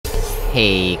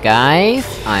Hey guys,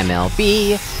 I'm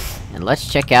LB, and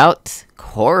let's check out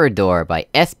Corridor by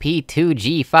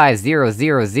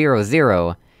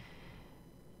SP2G50000.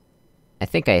 I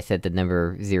think I said the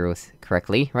number zeros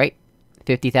correctly, right?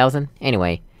 50,000?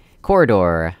 Anyway,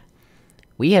 Corridor.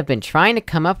 We have been trying to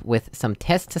come up with some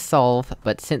tests to solve,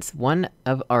 but since one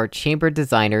of our chamber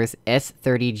designers,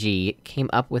 S30G, came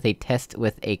up with a test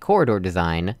with a corridor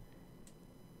design...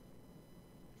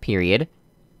 period.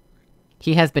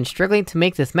 He has been struggling to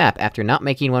make this map after not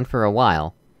making one for a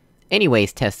while.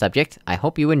 Anyways, test subject, I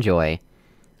hope you enjoy.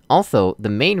 Also, the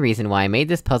main reason why I made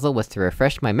this puzzle was to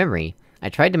refresh my memory. I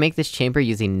tried to make this chamber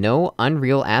using no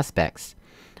unreal aspects.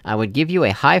 I would give you a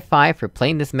high five for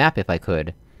playing this map if I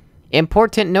could.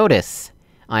 Important notice!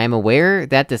 I am aware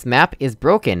that this map is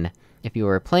broken. If you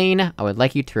are playing, I would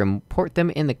like you to report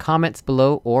them in the comments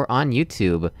below or on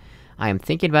YouTube. I am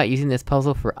thinking about using this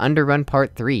puzzle for Underrun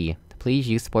Part 3. Please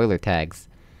use spoiler tags.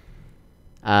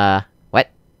 What?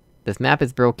 This map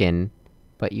is broken,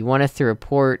 but you want us to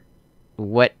report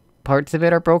what parts of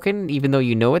it are broken, even though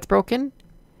you know it's broken?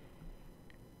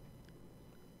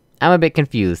 I'm a bit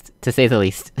confused, to say the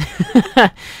least.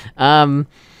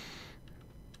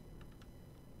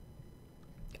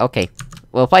 Okay.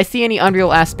 Well, if I see any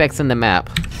unreal aspects in the map,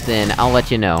 then I'll let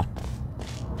you know.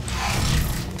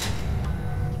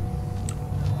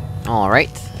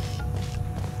 Alright.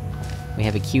 We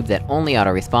have a cube that only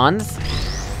auto-respawns.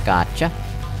 Gotcha.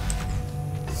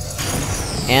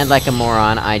 And like a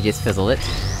moron, I just fizzled it.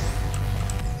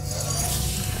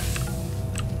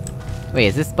 Wait,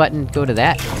 is this button go to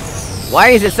that? Why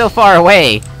is it so far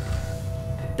away?!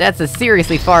 That's a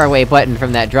seriously far away button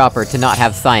from that dropper to not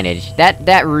have signage.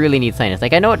 That really needs signage.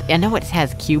 Like, I know it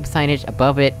has cube signage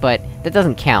above it, but that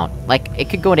doesn't count. Like, it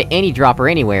could go to any dropper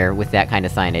anywhere with that kind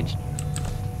of signage.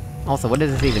 Also, what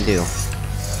does this even do?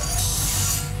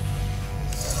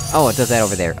 Oh, it does that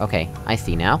over there. Okay, I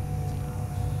see now.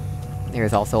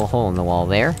 There's also a hole in the wall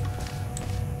there.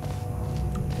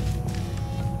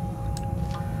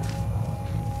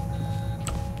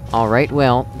 Alright,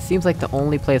 well, it seems like the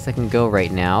only place I can go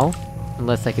right now...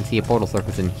 unless I can see a portal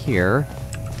surface in here...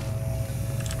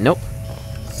 Nope.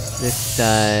 This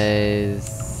does...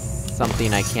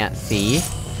 something I can't see.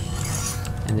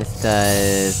 And this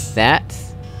does... that.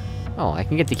 Oh, I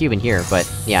can get the cube in here, but...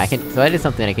 yeah, I can- so that is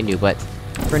something I can do, but...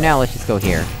 for now, let's just go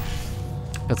here.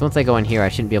 Because once I go in here, I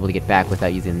shouldn't be able to get back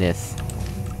without using this.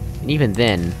 And even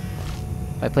then...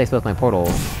 if I place both my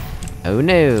portals... oh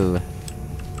no!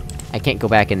 I can't go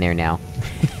back in there now.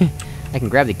 I can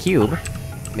grab the cube.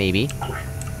 Maybe.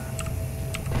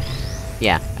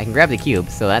 Yeah, I can grab the cube,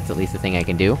 so that's at least a thing I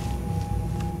can do.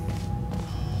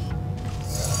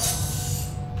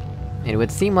 And it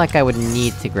would seem like I would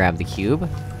need to grab the cube.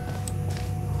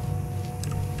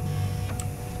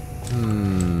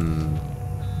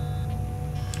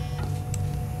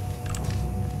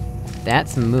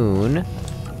 That's moon.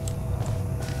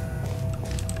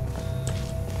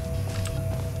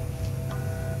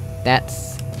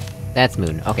 That's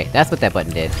moon. Okay, that's what that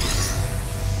button did.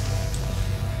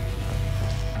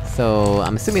 So,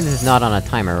 I'm assuming this is not on a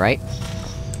timer, right?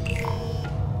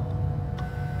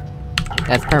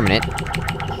 That's permanent.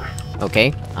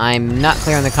 Okay. I'm not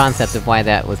clear on the concept of why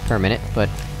that was permanent, but...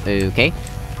 okay.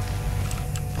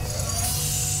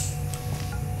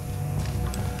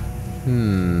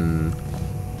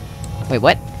 Wait,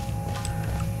 what?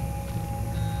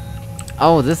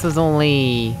 Oh, this was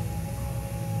only...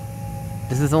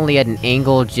 this is only at an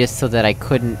angle just so that I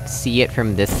couldn't see it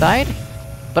from this side?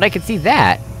 But I could see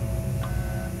that!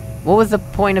 What was the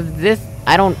point of this?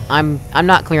 I'm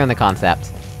not clear on the concept.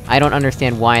 I don't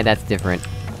understand why that's different.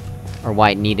 Or why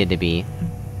it needed to be.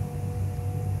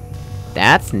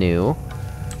 That's new.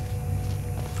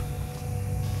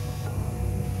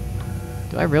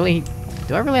 Do I really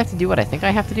have to do what I think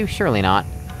I have to do? Surely not.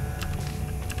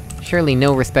 Surely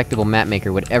no respectable map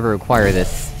maker would ever require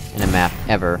this in a map,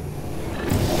 ever.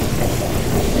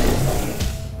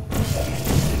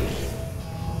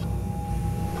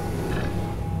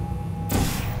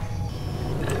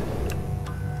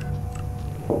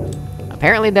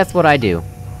 Apparently that's what I do.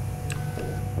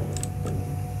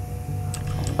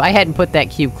 If I hadn't put that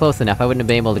cube close enough, I wouldn't have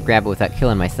been able to grab it without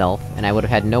killing myself, and I would've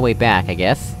had no way back, I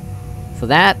guess. So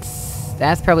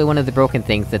that's probably one of the broken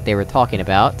things that they were talking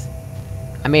about.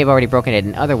 I may have already broken it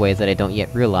in other ways that I don't yet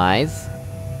realize.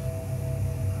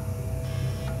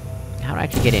 How do I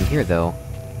actually get in here, though?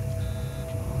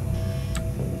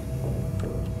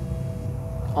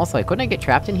 Also, couldn't I get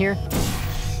trapped in here?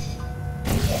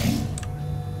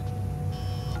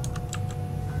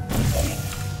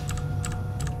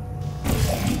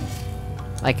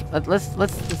 Like, let's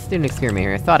do an experiment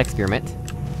here, a thought experiment.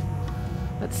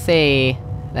 Let's say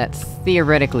that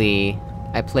theoretically,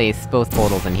 I place both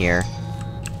portals in here.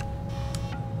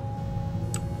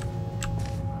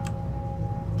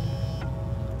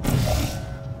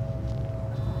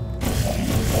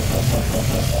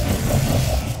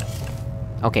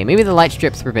 Okay, maybe the light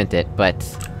strips prevent it, but...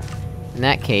 in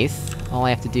that case, all I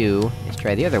have to do is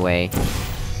try the other way.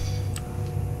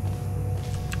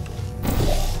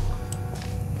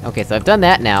 Okay, so I've done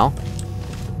that now.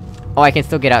 Oh, I can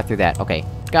still get out through that, okay.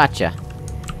 Gotcha.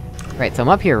 Right, so I'm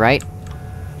up here, right?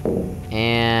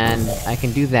 And... I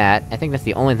can do that. I think that's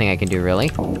the only thing I can do,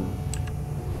 really.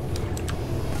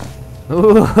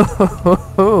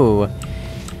 Ooh!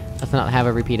 Let's not have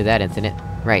a repeat of that incident.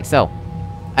 Right, so...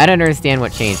 I don't understand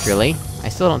what changed, really. I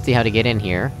still don't see how to get in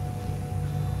here.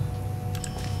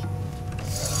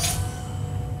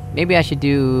 Maybe I should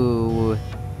do...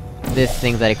 this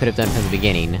thing that I could've done from the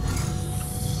beginning.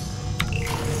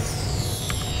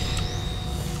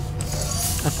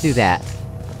 Let's do that.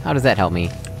 How does that help me?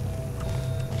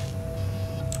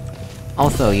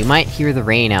 Also, you might hear the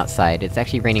rain outside. It's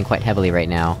actually raining quite heavily right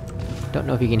now. Don't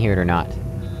know if you can hear it or not.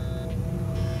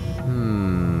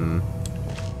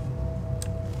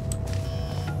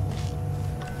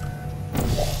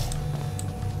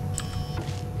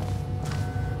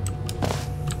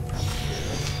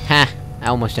 Ha! I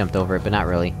almost jumped over it, but not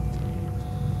really.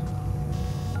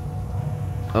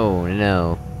 Oh,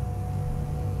 no.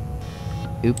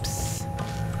 Oops.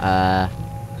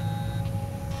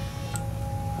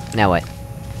 Now what?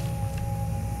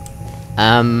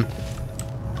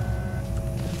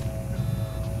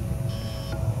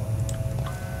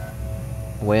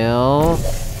 Well...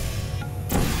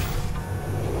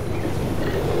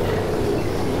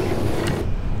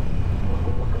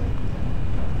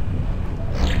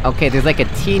 okay, there's like a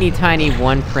teeny tiny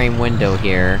one-frame window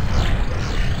here.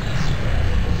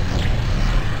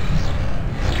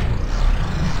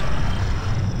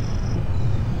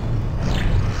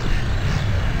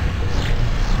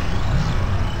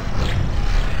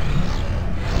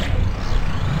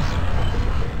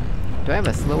 Do I have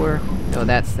a slower? No,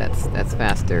 that's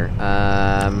faster.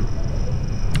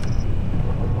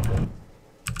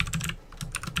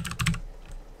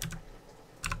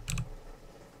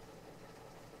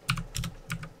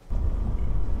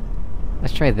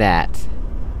 Let's try that.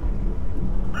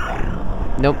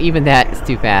 Nope, even that is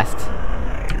too fast.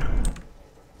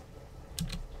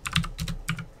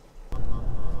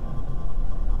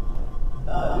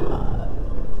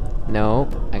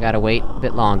 Nope, I gotta wait a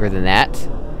bit longer than that.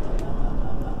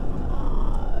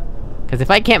 Cause if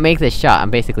I can't make this shot,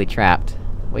 I'm basically trapped.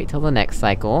 Wait till the next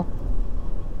cycle.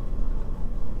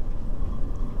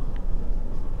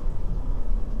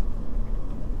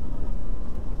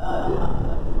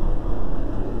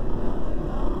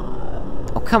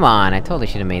 Oh, come on! I totally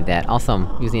should've made that. Also,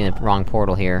 I'm using the wrong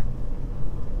portal here.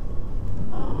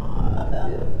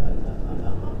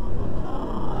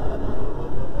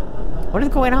 What is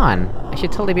going on? I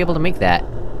should totally be able to make that.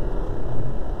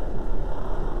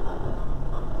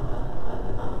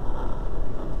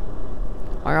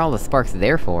 Why are all the sparks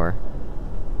there for?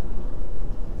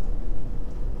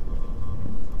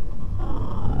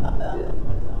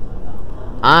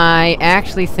 I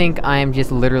actually think I'm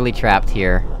just literally trapped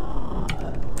here.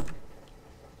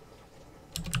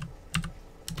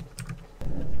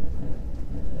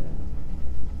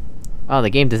 Oh, the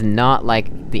game does not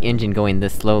like the engine going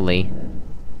this slowly.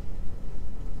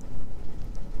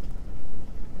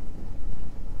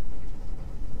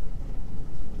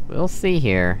 We'll see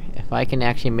here, if I can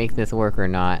actually make this work or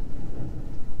not.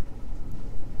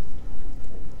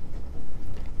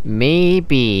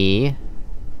 Maybe...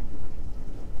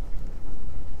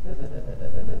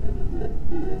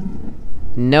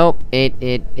 nope,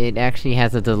 it actually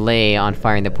has a delay on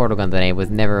firing the portal gun that I was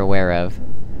never aware of.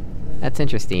 That's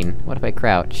interesting. What if I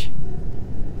crouch?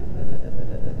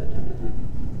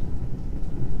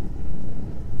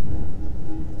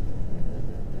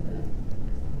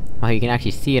 Oh, you can actually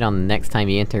see it on the next time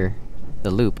you enter the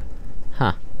loop.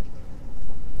 Huh.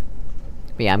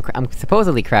 But yeah, I'm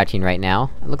supposedly crouching right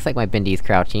now. It looks like my Bendy's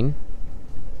crouching.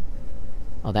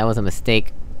 Oh, that was a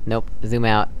mistake. Nope, zoom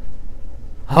out.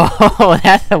 Oh,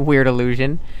 that's a weird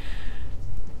illusion.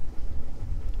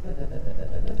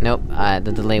 Nope,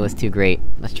 the delay was too great.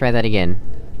 Let's try that again.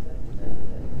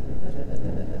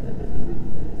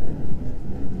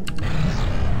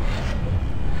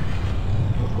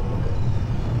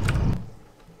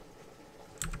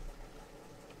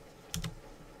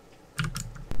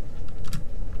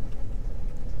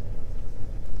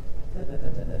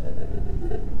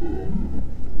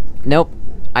 Nope.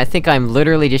 I think I'm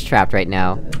literally just trapped right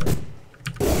now.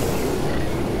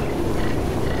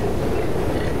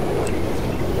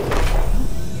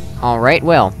 Alright,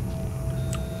 well.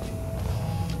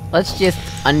 Let's just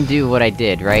undo what I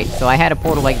did, right? So I had a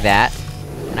portal like that,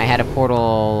 and I had a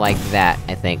portal like that,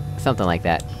 I think. Something like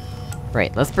that.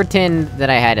 Right, let's pretend that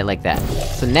I had it like that.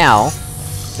 So now,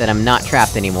 that I'm not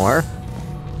trapped anymore,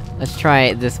 let's try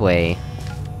it this way.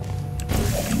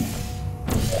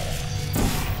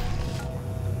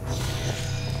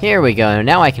 Here we go,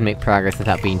 now I can make progress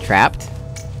without being trapped.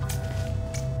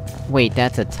 Wait,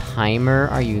 that's a timer?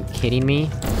 Are you kidding me?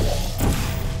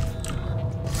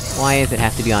 Why does it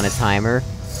have to be on a timer?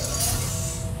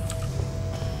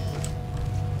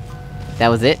 That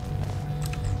was it?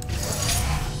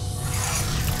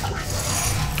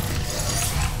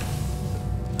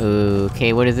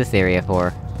 Okay, what is this area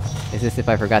for? Is this if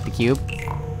I forgot the cube?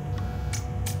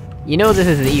 You know this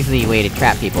is an easy way to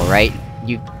trap people, right?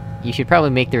 You should probably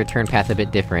make the return path a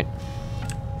bit different.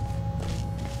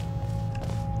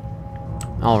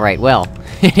 Alright, well,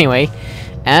 anyway,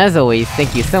 as always,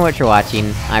 thank you so much for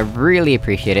watching, I really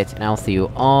appreciate it, and I'll see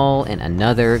you all in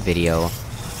another video.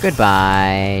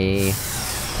 Goodbye!